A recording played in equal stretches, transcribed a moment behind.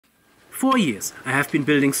For years I have been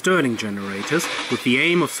building Stirling generators with the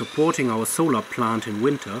aim of supporting our solar plant in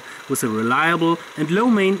winter with a reliable and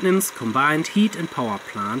low-maintenance combined heat and power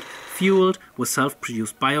plant fueled with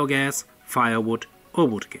self-produced biogas, firewood or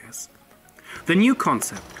wood gas. The new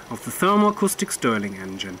concept of the Thermoacoustic Stirling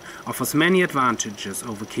engine offers many advantages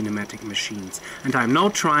over kinematic machines, and I am now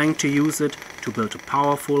trying to use it to build a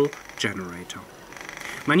powerful generator.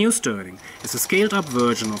 My new Stirling is a scaled-up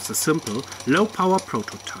version of the simple, low-power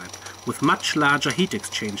prototype with much larger heat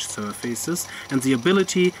exchange surfaces and the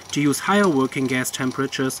ability to use higher working gas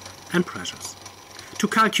temperatures and pressures. To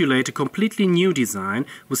calculate a completely new design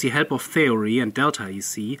with the help of theory and delta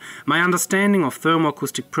EC, my understanding of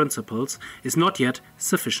thermoacoustic principles is not yet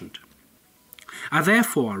sufficient. I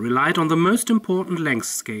therefore relied on the most important length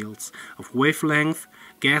scales of wavelength,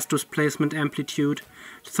 gas displacement amplitude,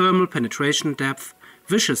 thermal penetration depth,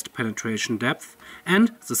 viscous penetration depth,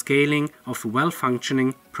 and the scaling of the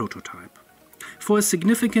well-functioning prototype. For a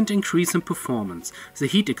significant increase in performance, the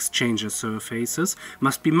heat exchanger surfaces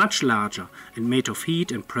must be much larger and made of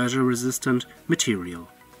heat and pressure resistant material.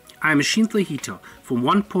 I machined the heater from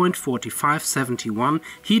 1.4571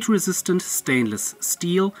 heat resistant stainless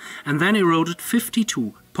steel and then eroded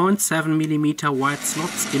 52.7 mm wide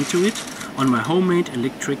slots into it on my homemade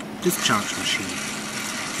electric discharge machine.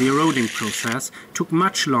 The eroding process took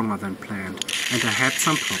much longer than planned and I had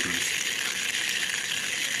some problems.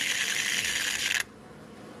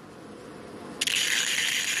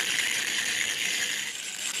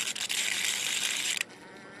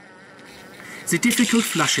 The difficult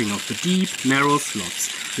flushing of the deep, narrow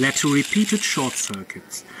slots led to repeated short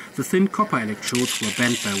circuits. The thin copper electrodes were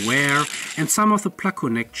bent by wear, and some of the plug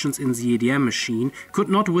connections in the EDM machine could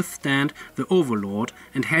not withstand the overload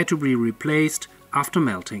and had to be replaced after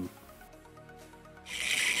melting.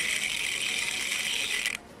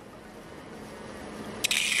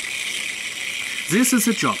 This is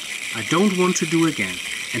a job I don't want to do again,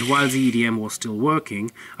 and while the EDM was still working,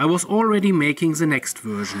 I was already making the next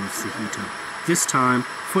version of the heater, this time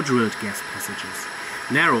for drilled gas passages.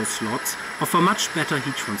 Narrow slots offer much better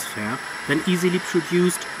heat transfer than easily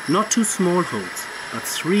produced, not too small holes, but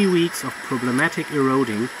 3 weeks of problematic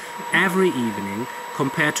eroding every evening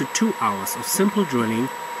compared to 2 hours of simple drilling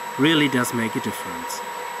really does make a difference.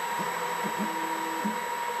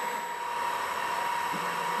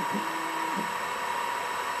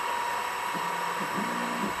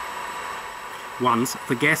 Once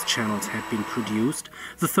the gas channels had been produced,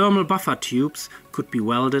 the thermal buffer tubes could be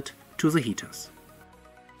welded to the heaters.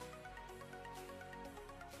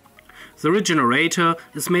 The regenerator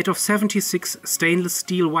is made of 76 stainless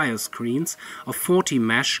steel wire screens of 40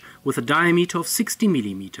 mesh with a diameter of 60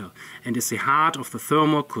 mm and is the heart of the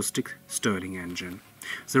Thermoacoustic Stirling engine.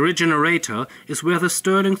 The regenerator is where the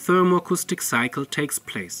Stirling thermoacoustic cycle takes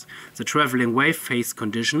place. The traveling wave phase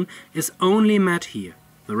condition is only met here.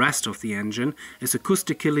 The rest of the engine is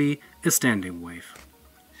acoustically a standing wave.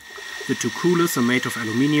 The two coolers are made of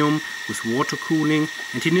aluminium with water cooling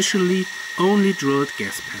and initially only drilled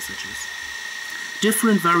gas passages.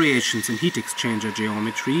 Different variations in heat exchanger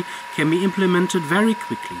geometry can be implemented very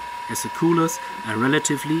quickly as the coolers are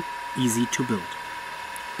relatively easy to build.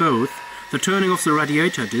 Both the turning of the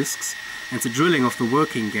radiator discs and the drilling of the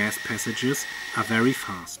working gas passages are very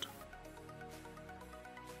fast.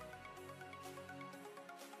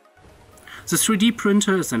 The 3D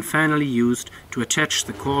printer is then finally used to attach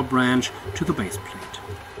the core branch to the base plate.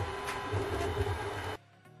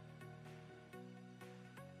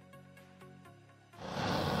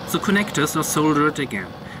 The connectors are soldered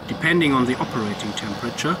again. Depending on the operating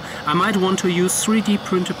temperature, I might want to use 3D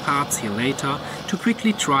printed parts here later to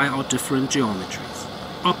quickly try out different geometries.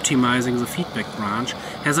 Optimizing the feedback branch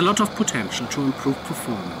has a lot of potential to improve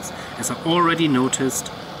performance, as I already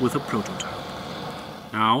noticed with the prototype.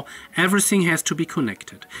 Now everything has to be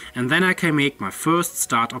connected, and then I can make my first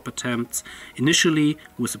startup attempts, initially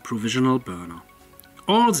with a provisional burner.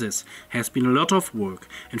 All this has been a lot of work,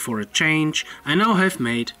 and for a change I now have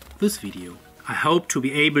made this video. I hope to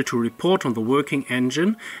be able to report on the working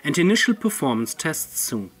engine and initial performance tests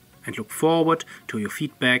soon, and look forward to your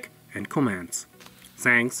feedback and comments.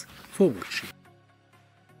 Thanks for watching.